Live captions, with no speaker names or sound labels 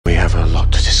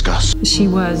She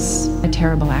was a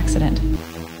terrible accident.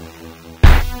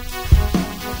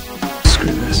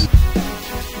 Screw this.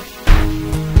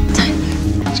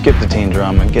 Tyler. Skip the teen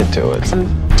drama, get to it. Some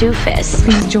doofus.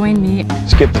 Please join me.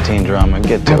 Skip the teen drama,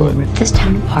 get to it. Rip this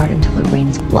town apart until it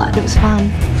rains blood. It was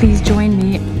fun. Please join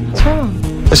me. What's wrong?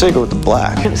 I say go with the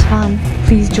black. It was fun.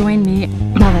 Please join me.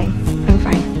 Nothing. I'm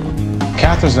fine.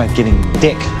 Catherine's not getting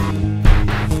dick.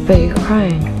 But you're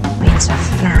crying. Me and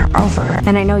Stefan are over.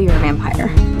 And I know you're a vampire.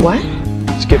 What?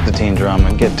 Skip the teen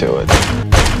drama, get to it.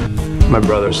 My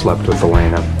brother slept with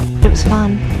Elena. It was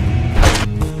fun.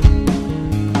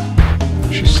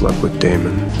 She slept with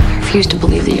Damon. I refuse to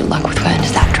believe that your luck with Glenn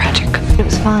is that tragic. It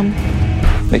was fun.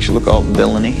 Makes you look all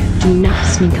villainy. Do not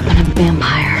sneak up on a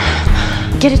vampire.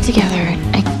 Get it together.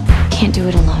 I can't do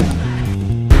it alone.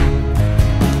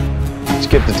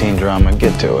 Skip the teen drama,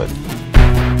 get to it. What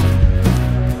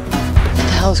the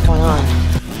hell is going on?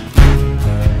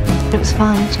 It was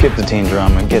fun. Skip the teen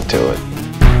drama, get to it.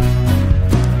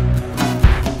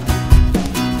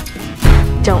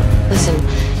 Don't listen.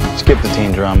 Skip the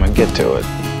teen drama, get to it.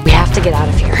 We have to get out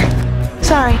of here.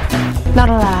 Sorry, not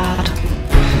allowed.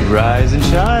 Rise and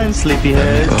shine,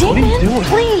 sleepyhead. Damon,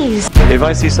 please. If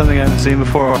I see something I haven't seen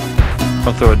before,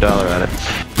 I'll throw $1 at it.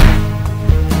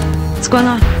 What's going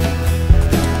on?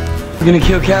 We're gonna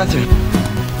kill Catherine.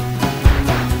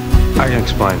 I can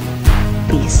explain.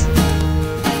 Please.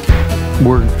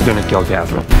 We're gonna kill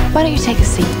Catherine. Why don't you take a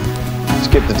seat?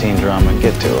 Skip the teen drama,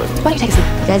 get to it. Why don't you take a seat?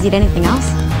 You guys eat anything else?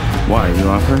 Why, are you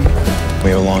offering? We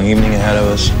have a long evening ahead of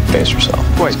us. Pace yourself.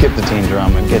 Wait. Skip the teen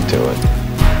drama, get to it.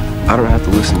 I don't have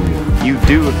to listen to you. You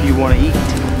do if you want to eat.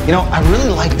 You know, I really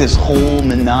like this whole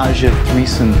menage a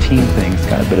threesome team thing. It's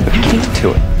got a bit of a kick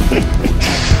to it.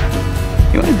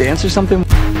 You want to dance or something?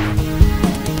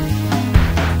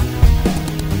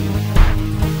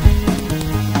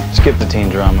 Skip the teen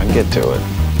drama, get to it.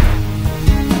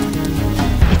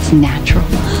 It's natural.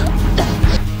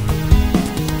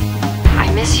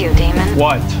 I miss you, Damon.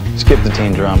 What? Skip the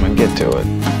teen drama, get to it.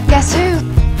 Guess who?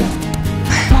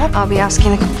 I'll be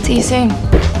asking to see you soon.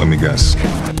 Let me guess.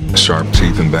 Sharp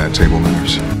teeth and bad table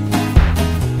manners.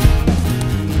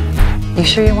 You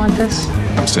sure you want this?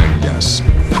 I'm saying yes,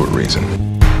 for a reason.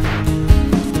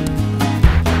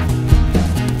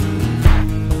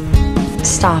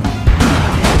 Stop.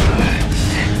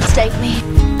 Stake me.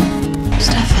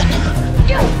 Stefan.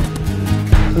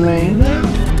 Elena?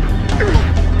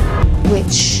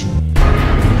 Witch.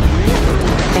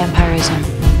 Vampirism.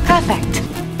 Perfect.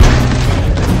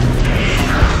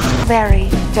 Very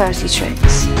dirty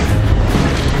tricks.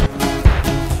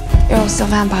 You're all still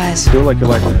vampires. Feel like your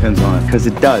life depends on it, because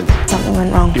it does. Something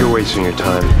went wrong. You're wasting your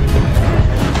time.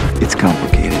 It's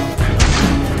complicated.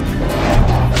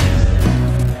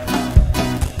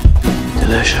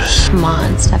 Delicious. Come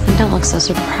on, Stefan, don't look so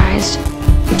surprised.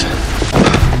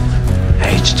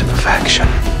 Aged to perfection.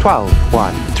 12,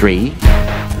 1, 3.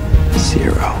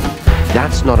 0.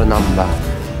 That's not a number.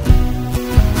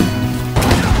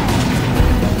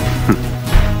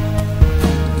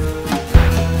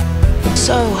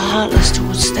 So heartless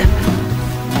towards Stefan.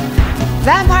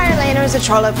 Vampire Elena is a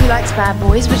trollop who likes bad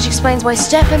boys, which explains why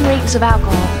Stefan reeks of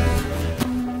alcohol.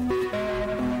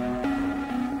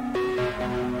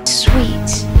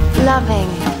 Sweet, loving,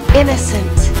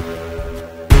 innocent.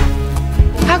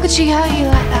 How could she hurt you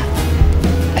like that?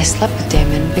 I slept with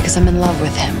Damon because I'm in love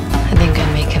with him. I think I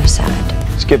make him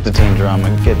sad. Skip the teen drama,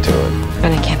 get to it.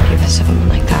 And I can't be with someone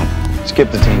like that.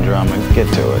 Skip the teen drama,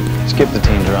 get to it. Skip the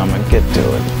teen drama, get to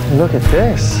it. Look at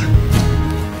this.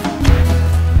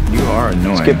 You are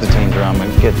annoying. Skip the teen drama,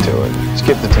 get to it.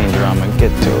 Skip the teen drama,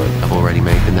 get to it. I've already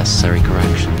made the necessary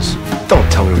corrections. Don't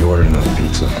tell me we ordered another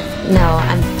pizza. No,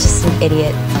 I'm just an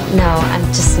idiot. No, I'm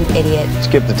just an idiot.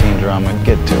 Skip the teen drama,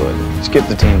 get to it. Skip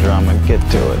the teen drama, get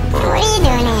to it. What are you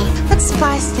doing? Let's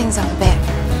spice things up a bit.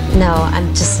 No,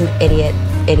 I'm just an idiot.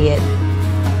 Idiot.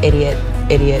 Idiot.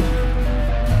 Idiot.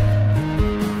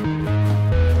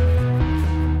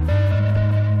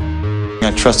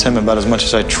 I trust him about as much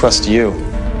as I trust you.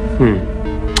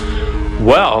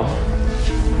 Well,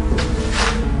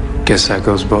 guess that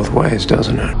goes both ways,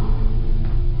 doesn't it?